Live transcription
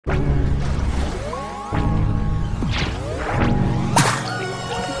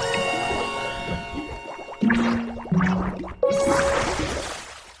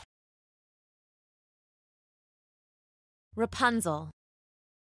Rapunzel.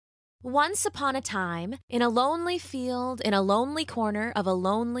 Once upon a time, in a lonely field in a lonely corner of a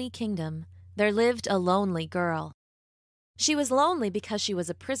lonely kingdom, there lived a lonely girl. She was lonely because she was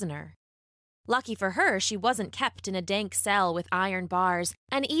a prisoner. Lucky for her, she wasn't kept in a dank cell with iron bars,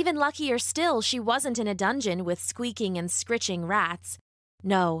 and even luckier still, she wasn't in a dungeon with squeaking and scritching rats.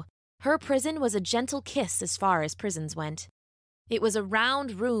 No, her prison was a gentle kiss as far as prisons went. It was a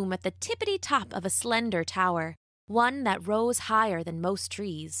round room at the tippity-top of a slender tower, one that rose higher than most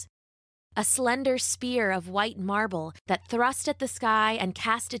trees. A slender spear of white marble that thrust at the sky and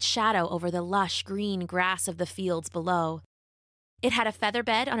cast its shadow over the lush green grass of the fields below. It had a feather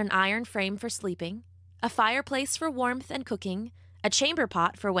bed on an iron frame for sleeping, a fireplace for warmth and cooking, a chamber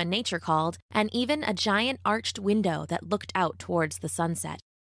pot for when nature called, and even a giant arched window that looked out towards the sunset.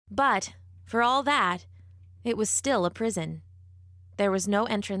 But, for all that, it was still a prison. There was no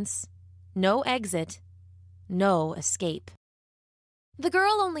entrance, no exit, no escape. The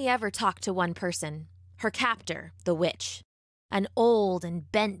girl only ever talked to one person, her captor, the witch, an old and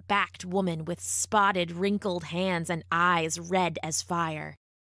bent-backed woman with spotted, wrinkled hands and eyes red as fire.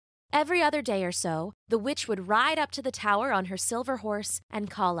 Every other day or so, the witch would ride up to the tower on her silver horse and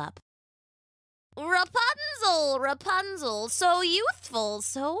call up, "Rapunzel, Rapunzel, so youthful,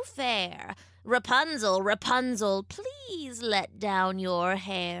 so fair. Rapunzel, Rapunzel, please let down your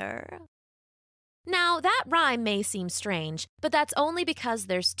hair." Now, that rhyme may seem strange, but that's only because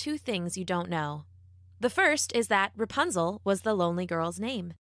there's two things you don't know. The first is that Rapunzel was the lonely girl's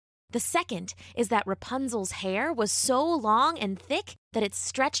name. The second is that Rapunzel's hair was so long and thick that it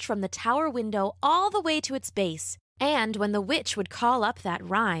stretched from the tower window all the way to its base, and when the witch would call up that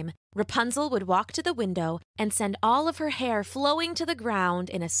rhyme, Rapunzel would walk to the window and send all of her hair flowing to the ground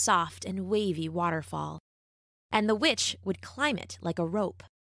in a soft and wavy waterfall. And the witch would climb it like a rope.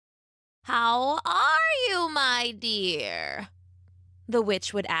 "How are you, my dear?" the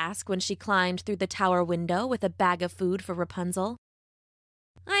witch would ask when she climbed through the tower window with a bag of food for Rapunzel.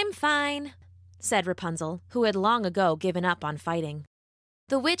 "I'm fine," said Rapunzel, who had long ago given up on fighting.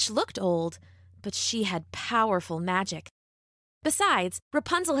 The witch looked old, but she had powerful magic. Besides,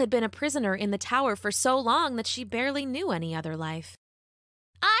 Rapunzel had been a prisoner in the tower for so long that she barely knew any other life.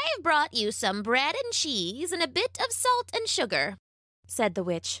 "I've brought you some bread and cheese and a bit of salt and sugar," said the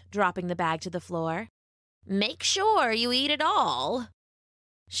witch, dropping the bag to the floor. "Make sure you eat it all."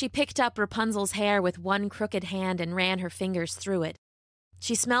 She picked up Rapunzel's hair with one crooked hand and ran her fingers through it.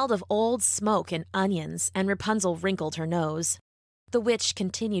 She smelled of old smoke and onions, and Rapunzel wrinkled her nose. The witch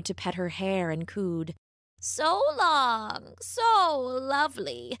continued to pet her hair and cooed, "So long, so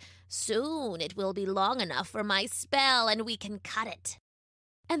lovely. Soon it will be long enough for my spell and we can cut it."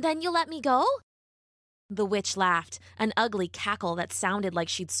 "And then you'll let me go?" The witch laughed, an ugly cackle that sounded like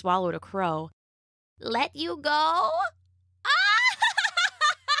she'd swallowed a crow. "Let you go? Ah!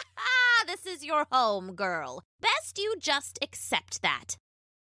 This is your home, girl. Best you just accept that."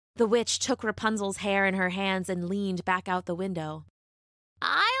 The witch took Rapunzel's hair in her hands and leaned back out the window.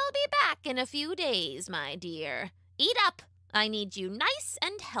 "I'll be back in a few days, my dear. Eat up. I need you nice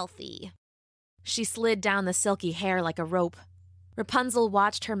and healthy." She slid down the silky hair like a rope. Rapunzel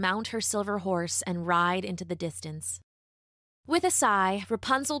watched her mount her silver horse and ride into the distance. With a sigh,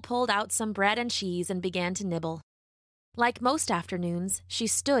 Rapunzel pulled out some bread and cheese and began to nibble. Like most afternoons, she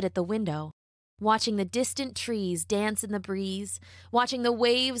stood at the window, watching the distant trees dance in the breeze, watching the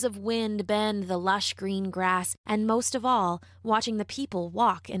waves of wind bend the lush green grass, and most of all, watching the people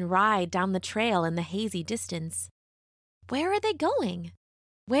walk and ride down the trail in the hazy distance. Where are they going?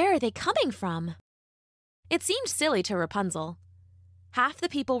 Where are they coming from? It seemed silly to Rapunzel. Half the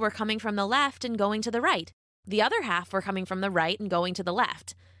people were coming from the left and going to the right. The other half were coming from the right and going to the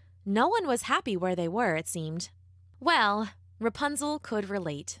left. No one was happy where they were, it seemed. Well, Rapunzel could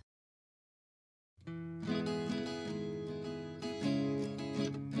relate.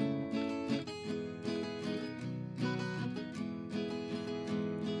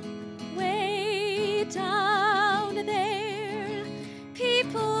 Way down there,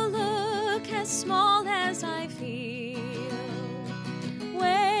 people look as small as I feel.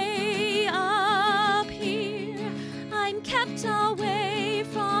 Way up here, I'm kept away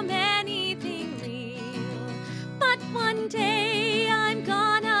from anything real. But one day I'm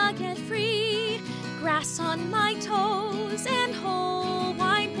gonna get free, grass on my toes and whole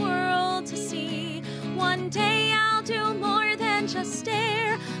wide world to see. One day I'll do more than just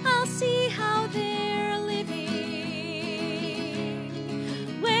stare, I'll see how they're living.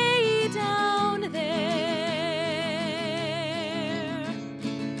 Way down there.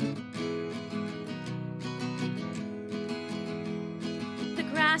 The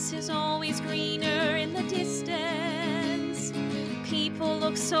grass is always greener in the distance. People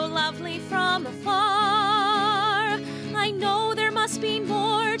look so lovely from afar. I know there must be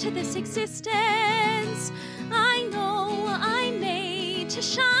more to this existence. I know I'm made to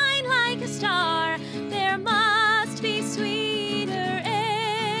shine like a star. There must be sweeter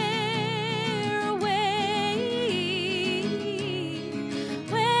air way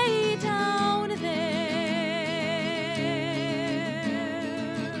down there.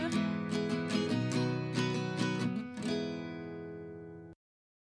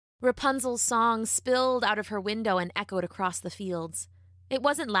 Rapunzel's song spilled out of her window and echoed across the fields. It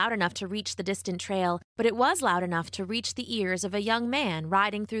wasn't loud enough to reach the distant trail, but it was loud enough to reach the ears of a young man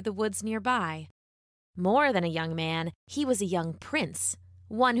riding through the woods nearby. More than a young man, he was a young prince,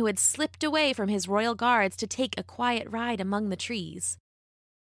 one who had slipped away from his royal guards to take a quiet ride among the trees.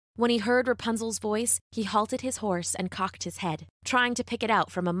 When he heard Rapunzel's voice, he halted his horse and cocked his head, trying to pick it out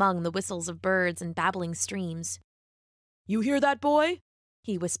from among the whistles of birds and babbling streams. "You hear that, boy?"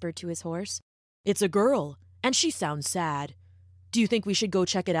 he whispered to his horse. "It's a girl, and she sounds sad. Do you think we should go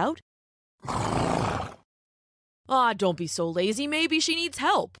check it out?" "Ah, don't be so lazy. Maybe she needs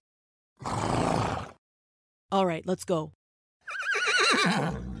help." "All right, let's go."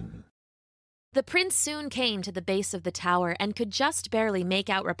 The prince soon came to the base of the tower and could just barely make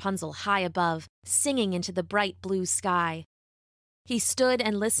out Rapunzel high above, singing into the bright blue sky. He stood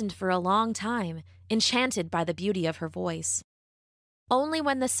and listened for a long time, enchanted by the beauty of her voice. Only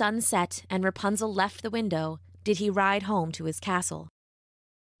when the sun set and Rapunzel left the window did he ride home to his castle.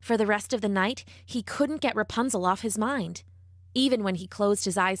 For the rest of the night, he couldn't get Rapunzel off his mind. Even when he closed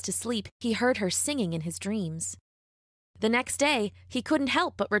his eyes to sleep, he heard her singing in his dreams. The next day, he couldn't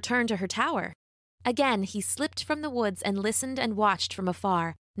help but return to her tower. Again, he slipped from the woods and listened and watched from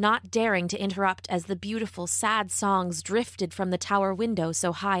afar, not daring to interrupt as the beautiful, sad songs drifted from the tower window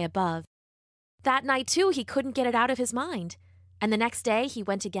so high above. That night, too, he couldn't get it out of his mind. And the next day, he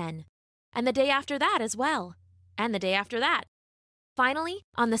went again. And the day after that as well. And the day after that. Finally,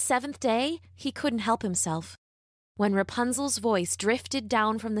 on the 7th day, he couldn't help himself. When Rapunzel's voice drifted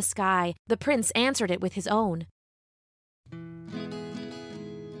down from the sky, the prince answered it with his own.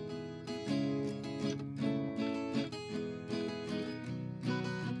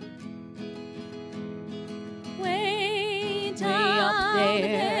 Way up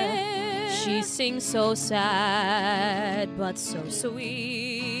there, she sings so sad, but so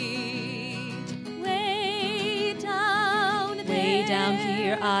sweet. Way down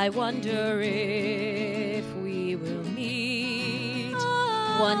here, I wonder if we will meet.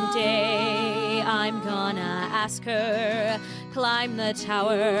 One day, I'm gonna ask her, climb the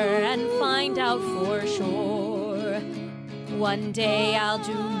tower and find out for sure. One day I'll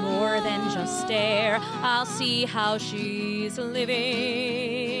do more than just stare. I'll see how she's living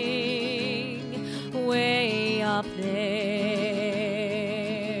way up there.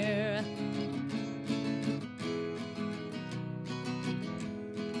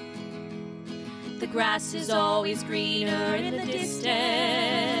 The grass is always greener in the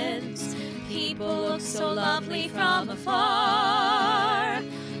distance. People look so lovely from afar.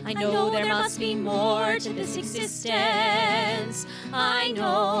 I know there must be more to this existence. I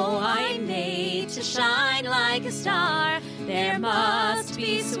know I'm made to shine like a star. There must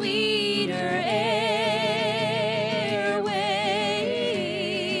be sweeter air way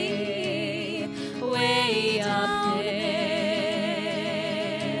up there.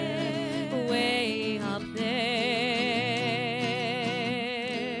 Way up there.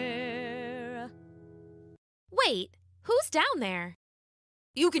 Wait, who's down there?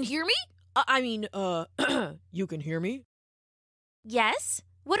 "You can hear me? You can hear me?" Yes?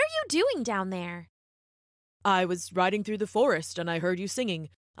 What are you doing down there? "I was riding through the forest and I heard you singing.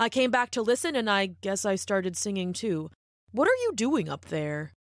 I came back to listen and I guess I started singing too. What are you doing up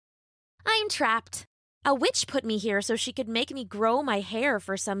there?" I'm trapped. A witch put me here so she could make me grow my hair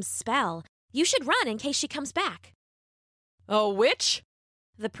for some spell. You should run in case she comes back. "A witch?"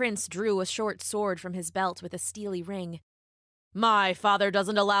 The prince drew a short sword from his belt with a steely ring. "My father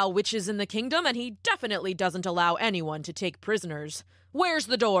doesn't allow witches in the kingdom, and he definitely doesn't allow anyone to take prisoners. Where's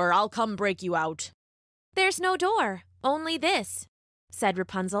the door? I'll come break you out." There's no door, only this, said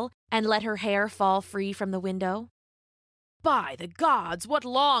Rapunzel, and let her hair fall free from the window. "By the gods, what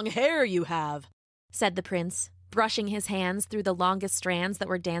long hair you have," said the prince, brushing his hands through the longest strands that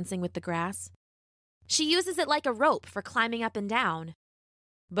were dancing with the grass. She uses it like a rope for climbing up and down.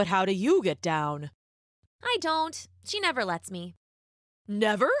 "But how do you get down?" I don't. She never lets me.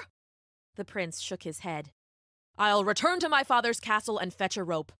 "Never?" The prince shook his head. "I'll return to my father's castle and fetch a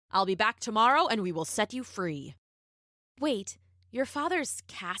rope. I'll be back tomorrow and we will set you free." Wait, your father's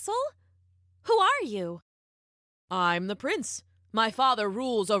castle? Who are you? "I'm the prince. My father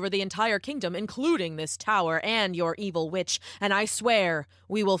rules over the entire kingdom, including this tower and your evil witch, and I swear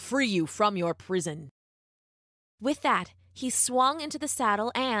we will free you from your prison." With that, he swung into the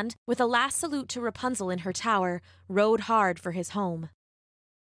saddle and, with a last salute to Rapunzel in her tower, rode hard for his home.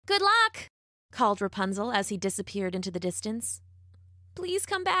 "Good luck," called Rapunzel as he disappeared into the distance. "Please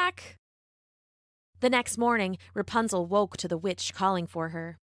come back." The next morning, Rapunzel woke to the witch calling for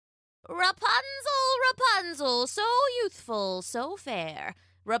her. "Rapunzel, Rapunzel, so youthful, so fair.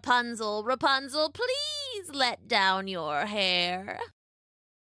 Rapunzel, Rapunzel, please let down your hair."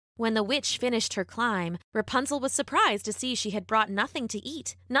 When the witch finished her climb, Rapunzel was surprised to see she had brought nothing to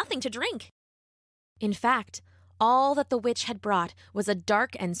eat, nothing to drink. In fact, all that the witch had brought was a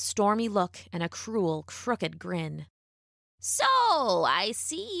dark and stormy look and a cruel, crooked grin. "So, I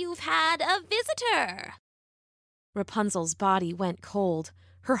see you've had a visitor." Rapunzel's body went cold,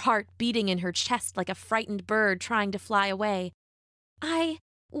 her heart beating in her chest like a frightened bird trying to fly away.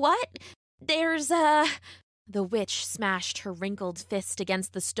 What? The witch smashed her wrinkled fist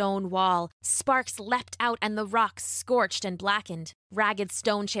against the stone wall. Sparks leapt out and the rocks scorched and blackened. Ragged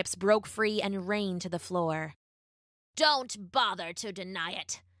stone chips broke free and rained to the floor. "Don't bother to deny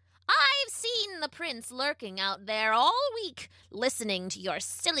it. I've seen the prince lurking out there all week, listening to your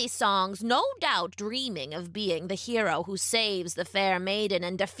silly songs, no doubt dreaming of being the hero who saves the fair maiden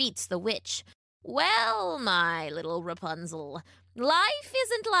and defeats the witch. Well, my little Rapunzel, life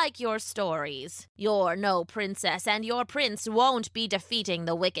isn't like your stories. You're no princess, and your prince won't be defeating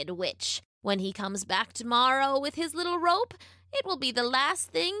the wicked witch. When he comes back tomorrow with his little rope, it will be the last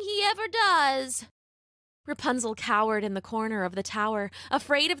thing he ever does." Rapunzel cowered in the corner of the tower,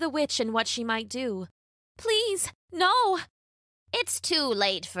 afraid of the witch and what she might do. "Please, no!" "It's too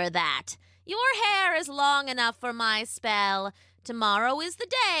late for that. Your hair is long enough for my spell. Tomorrow is the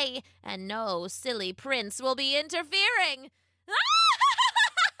day, and no silly prince will be interfering."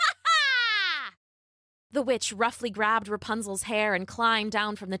 The witch roughly grabbed Rapunzel's hair and climbed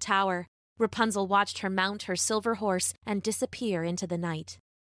down from the tower. Rapunzel watched her mount her silver horse and disappear into the night.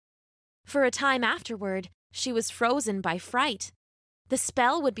 For a time afterward, she was frozen by fright. The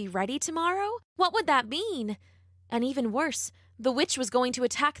spell would be ready tomorrow? What would that mean? And even worse, the witch was going to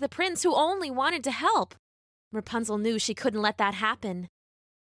attack the prince who only wanted to help. Rapunzel knew she couldn't let that happen.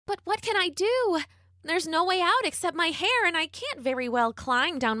 "But what can I do? There's no way out except my hair, and I can't very well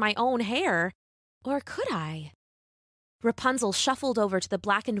climb down my own hair. Or could I?" Rapunzel shuffled over to the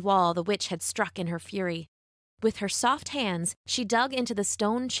blackened wall the witch had struck in her fury. With her soft hands, she dug into the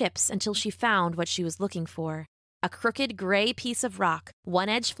stone chips until she found what she was looking for, a crooked gray piece of rock, one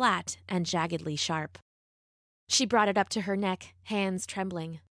edge flat and jaggedly sharp. She brought it up to her neck, hands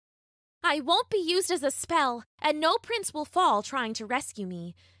trembling. "I won't be used as a spell, and no prince will fall trying to rescue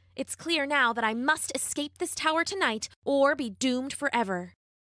me. It's clear now that I must escape this tower tonight or be doomed forever."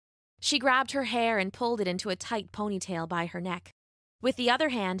 She grabbed her hair and pulled it into a tight ponytail by her neck. With the other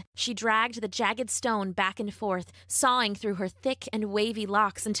hand, she dragged the jagged stone back and forth, sawing through her thick and wavy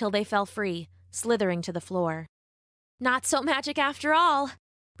locks until they fell free, slithering to the floor. "Not so magic after all,"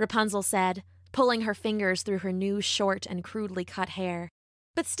 Rapunzel said, pulling her fingers through her new short and crudely cut hair.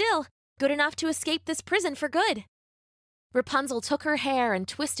 "But still, good enough to escape this prison for good." Rapunzel took her hair and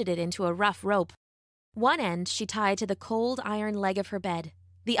twisted it into a rough rope. One end she tied to the cold iron leg of her bed.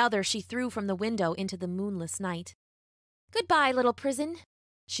 The other she threw from the window into the moonless night. "Goodbye, little prison,"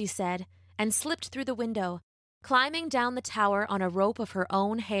 she said, and slipped through the window, climbing down the tower on a rope of her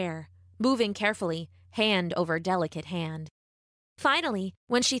own hair, moving carefully, hand over delicate hand. Finally,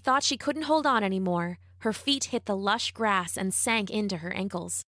 when she thought she couldn't hold on anymore, her feet hit the lush grass and sank into her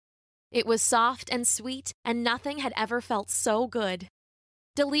ankles. It was soft and sweet, and nothing had ever felt so good.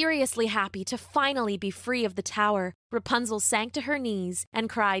 Deliriously happy to finally be free of the tower, Rapunzel sank to her knees and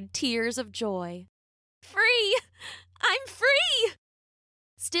cried tears of joy. "Free! I'm free!"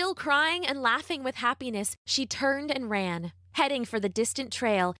 Still crying and laughing with happiness, she turned and ran, heading for the distant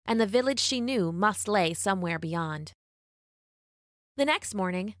trail and the village she knew must lay somewhere beyond. The next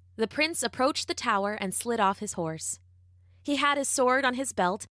morning, the prince approached the tower and slid off his horse. He had his sword on his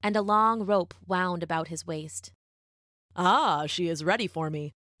belt and a long rope wound about his waist. "Ah, she is ready for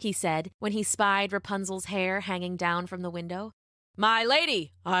me," he said when he spied Rapunzel's hair hanging down from the window. "My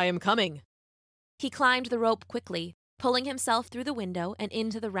lady, I am coming." He climbed the rope quickly, pulling himself through the window and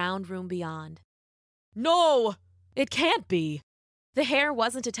into the round room beyond. "No! It can't be!" The hair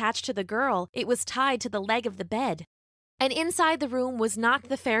wasn't attached to the girl, it was tied to the leg of the bed. And inside the room was not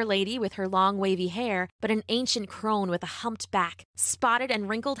the fair lady with her long wavy hair, but an ancient crone with a humped back, spotted and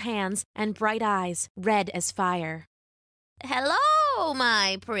wrinkled hands, and bright eyes, red as fire. "Hello,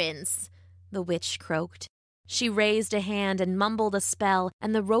 my prince," the witch croaked. She raised a hand and mumbled a spell,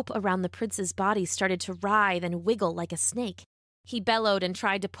 and the rope around the prince's body started to writhe and wiggle like a snake. He bellowed and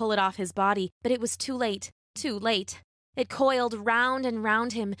tried to pull it off his body, but it was too late, too late. It coiled round and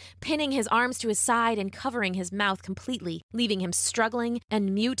round him, pinning his arms to his side and covering his mouth completely, leaving him struggling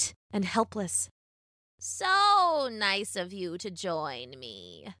and mute and helpless. So nice of you to join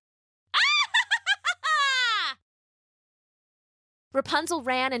me. Rapunzel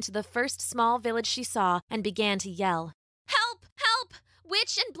ran into the first small village she saw and began to yell. Help! Help!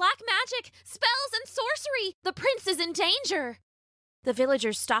 Witch and black magic! Spells and sorcery! The prince is in danger! The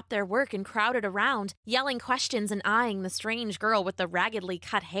villagers stopped their work and crowded around, yelling questions and eyeing the strange girl with the raggedly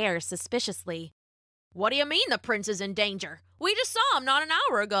cut hair suspiciously. What do you mean the prince is in danger? We just saw him not an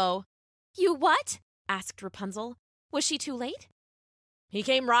hour ago. You what? Asked Rapunzel. Was she too late? He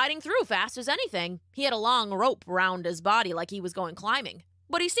came riding through fast as anything. He had a long rope round his body like he was going climbing,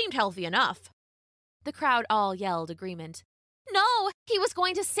 but he seemed healthy enough. The crowd all yelled agreement. No, he was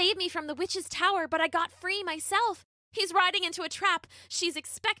going to save me from the witch's tower, but I got free myself. He's riding into a trap. She's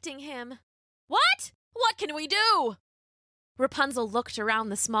expecting him. What? What can we do? Rapunzel looked around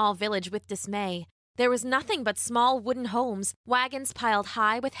the small village with dismay. There was nothing but small wooden homes, wagons piled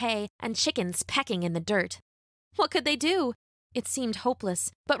high with hay, and chickens pecking in the dirt. What could they do? It seemed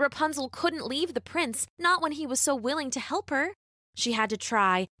hopeless, but Rapunzel couldn't leave the prince, not when he was so willing to help her. She had to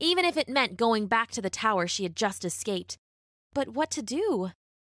try, even if it meant going back to the tower she had just escaped. But what to do?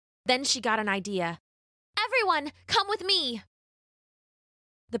 Then she got an idea. Everyone, come with me!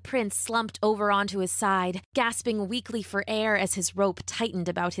 The prince slumped over onto his side, gasping weakly for air as his rope tightened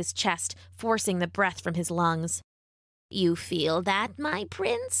about his chest, forcing the breath from his lungs. You feel that, my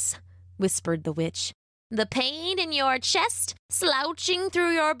prince? Whispered the witch. The pain in your chest, slouching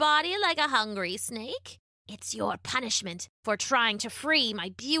through your body like a hungry snake? It's your punishment for trying to free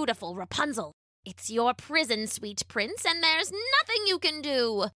my beautiful Rapunzel. It's your prison, sweet prince, and there's nothing you can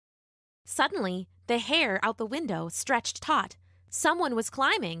do. Suddenly, the hair out the window stretched taut. Someone was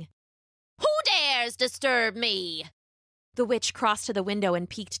climbing. Who dares disturb me? The witch crossed to the window and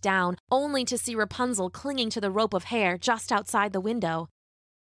peeked down, only to see Rapunzel clinging to the rope of hair just outside the window.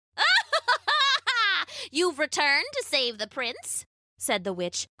 You've returned to save the prince, said the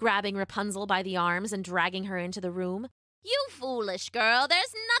witch, grabbing Rapunzel by the arms and dragging her into the room. You foolish girl,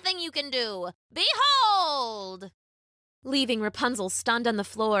 there's nothing you can do. Behold! Leaving Rapunzel stunned on the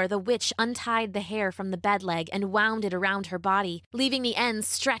floor, the witch untied the hair from the bed leg and wound it around her body, leaving the ends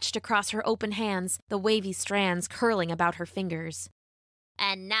stretched across her open hands, the wavy strands curling about her fingers.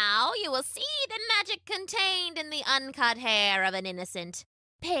 And now you will see the magic contained in the uncut hair of an innocent.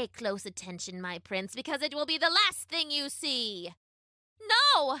 Pay close attention, my prince, because it will be the last thing you see.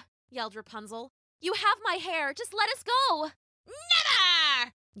 No, yelled Rapunzel. You have my hair. Just let us go.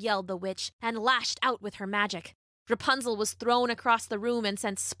 Never! Yelled the witch and lashed out with her magic. Rapunzel was thrown across the room and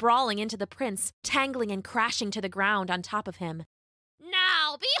sent sprawling into the prince, tangling and crashing to the ground on top of him.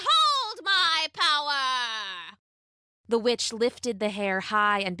 Now behold my power! The witch lifted the hair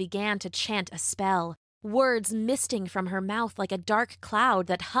high and began to chant a spell. Words misting from her mouth like a dark cloud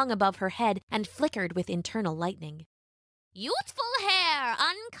that hung above her head and flickered with internal lightning. Youthful hair,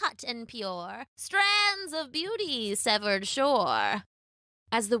 uncut and pure, strands of beauty severed sure.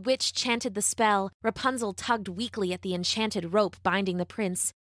 As the witch chanted the spell, Rapunzel tugged weakly at the enchanted rope binding the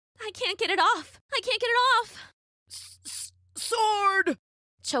prince. I can't get it off! I can't get it off! Sword!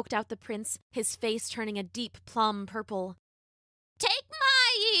 Choked out the prince, his face turning a deep plum purple. Take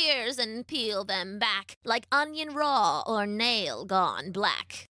my ears and peel them back, like onion raw or nail gone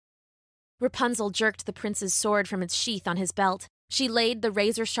black. Rapunzel jerked the prince's sword from its sheath on his belt. She laid the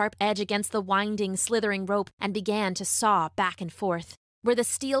razor-sharp edge against the winding, slithering rope and began to saw back and forth. Where the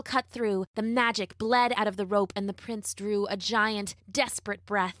steel cut through, the magic bled out of the rope and the prince drew a giant, desperate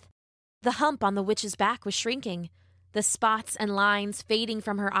breath. The hump on the witch's back was shrinking, the spots and lines fading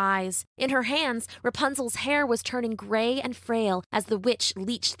from her eyes. In her hands, Rapunzel's hair was turning gray and frail as the witch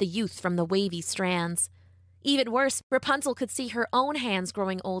leached the youth from the wavy strands. Even worse, Rapunzel could see her own hands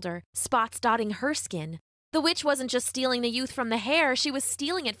growing older, spots dotting her skin. The witch wasn't just stealing the youth from the hair, she was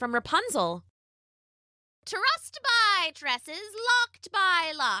stealing it from Rapunzel. Trussed by tresses, locked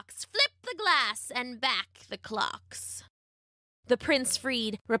by locks, flip the glass and back the clocks. The prince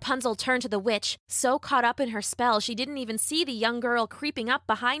freed, Rapunzel turned to the witch, so caught up in her spell she didn't even see the young girl creeping up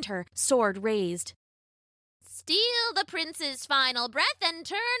behind her, sword raised. Steal the prince's final breath and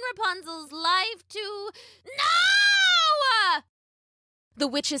turn Rapunzel's life to... No! The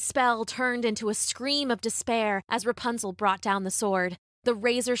witch's spell turned into a scream of despair as Rapunzel brought down the sword. The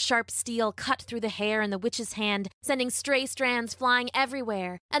razor-sharp steel cut through the hair in the witch's hand, sending stray strands flying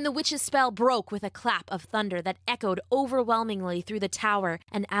everywhere, and the witch's spell broke with a clap of thunder that echoed overwhelmingly through the tower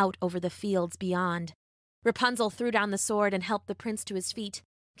and out over the fields beyond. Rapunzel threw down the sword and helped the prince to his feet.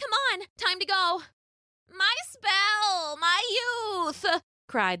 "Come on, time to go!" "My spell! My youth!"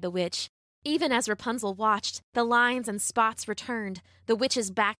 cried the witch. Even as Rapunzel watched, the lines and spots returned, the witch's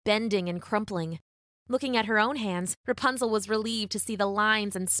back bending and crumpling. Looking at her own hands, Rapunzel was relieved to see the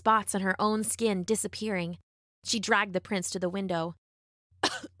lines and spots on her own skin disappearing. She dragged the prince to the window.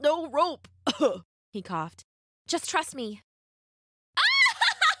 No rope, he coughed. "Just trust me."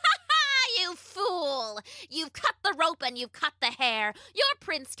 "You fool! You've cut the rope and you've cut the hair. Your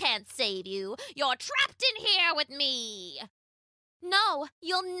prince can't save you. You're trapped in here with me." "No,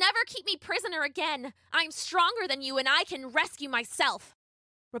 you'll never keep me prisoner again. I'm stronger than you and I can rescue myself."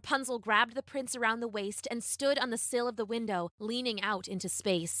 Rapunzel grabbed the prince around the waist and stood on the sill of the window, leaning out into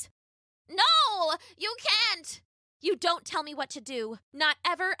space. "No, you can't! You don't tell me what to do. Not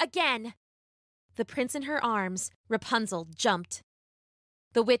ever again." The prince in her arms, Rapunzel jumped.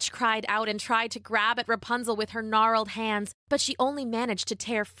 The witch cried out and tried to grab at Rapunzel with her gnarled hands, but she only managed to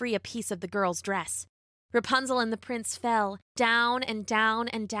tear free a piece of the girl's dress. Rapunzel and the prince fell, down and down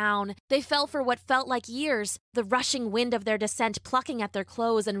and down. They fell for what felt like years, the rushing wind of their descent plucking at their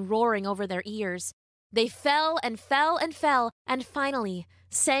clothes and roaring over their ears. They fell and fell and fell, and finally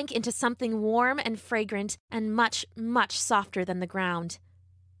sank into something warm and fragrant and much, much softer than the ground.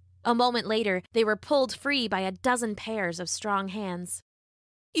 A moment later, they were pulled free by a dozen pairs of strong hands.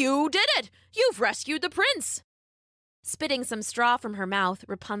 "You did it! You've rescued the prince!" Spitting some straw from her mouth,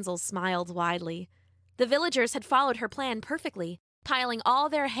 Rapunzel smiled widely. The villagers had followed her plan perfectly, piling all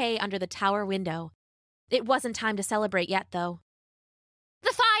their hay under the tower window. It wasn't time to celebrate yet, though.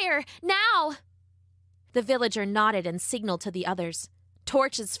 "The fire! Now!" The villager nodded and signaled to the others.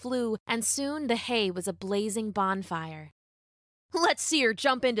 Torches flew, and soon the hay was a blazing bonfire. "Let's see her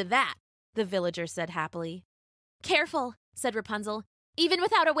jump into that," the villager said happily. "Careful," said Rapunzel. "Even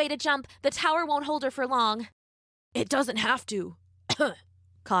without a way to jump, the tower won't hold her for long." "It doesn't have to,"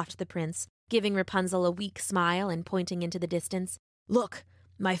 coughed the prince, giving Rapunzel a weak smile and pointing into the distance. "Look,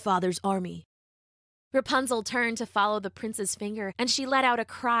 my father's army." Rapunzel turned to follow the prince's finger, and she let out a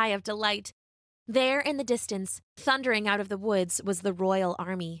cry of delight. There in the distance, thundering out of the woods, was the royal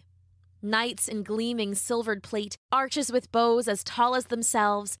army. Knights in gleaming silvered plate, archers with bows as tall as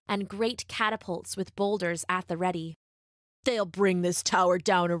themselves, and great catapults with boulders at the ready. "They'll bring this tower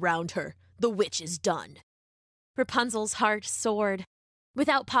down around her. The witch is done." Rapunzel's heart soared.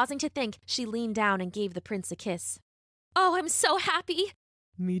 Without pausing to think, she leaned down and gave the prince a kiss. "Oh, I'm so happy!"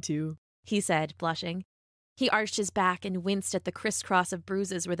 "Me too," he said, blushing. He arched his back and winced at the crisscross of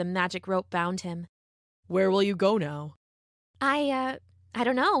bruises where the magic rope bound him. "Where will you go now?" I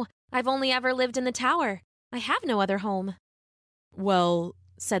don't know. I've only ever lived in the tower. I have no other home." "Well,"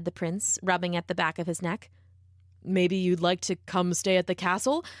 said the prince, rubbing at the back of his neck, "maybe you'd like to come stay at the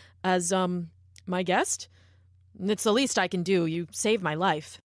castle as, my guest? It's the least I can do. You saved my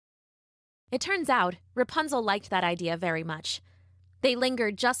life." It turns out, Rapunzel liked that idea very much. They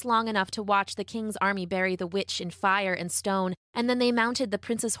lingered just long enough to watch the king's army bury the witch in fire and stone, and then they mounted the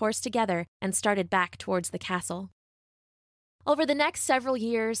prince's horse together and started back towards the castle. Over the next several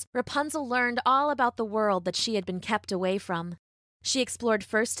years, Rapunzel learned all about the world that she had been kept away from. She explored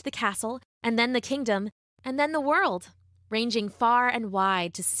first the castle, and then the kingdom, and then the world, ranging far and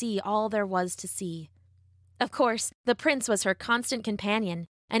wide to see all there was to see. Of course, the prince was her constant companion,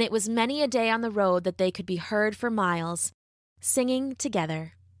 and it was many a day on the road that they could be heard for miles, singing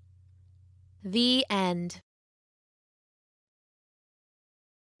together. The end.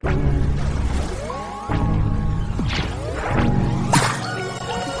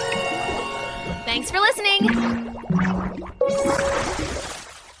 Thanks for listening!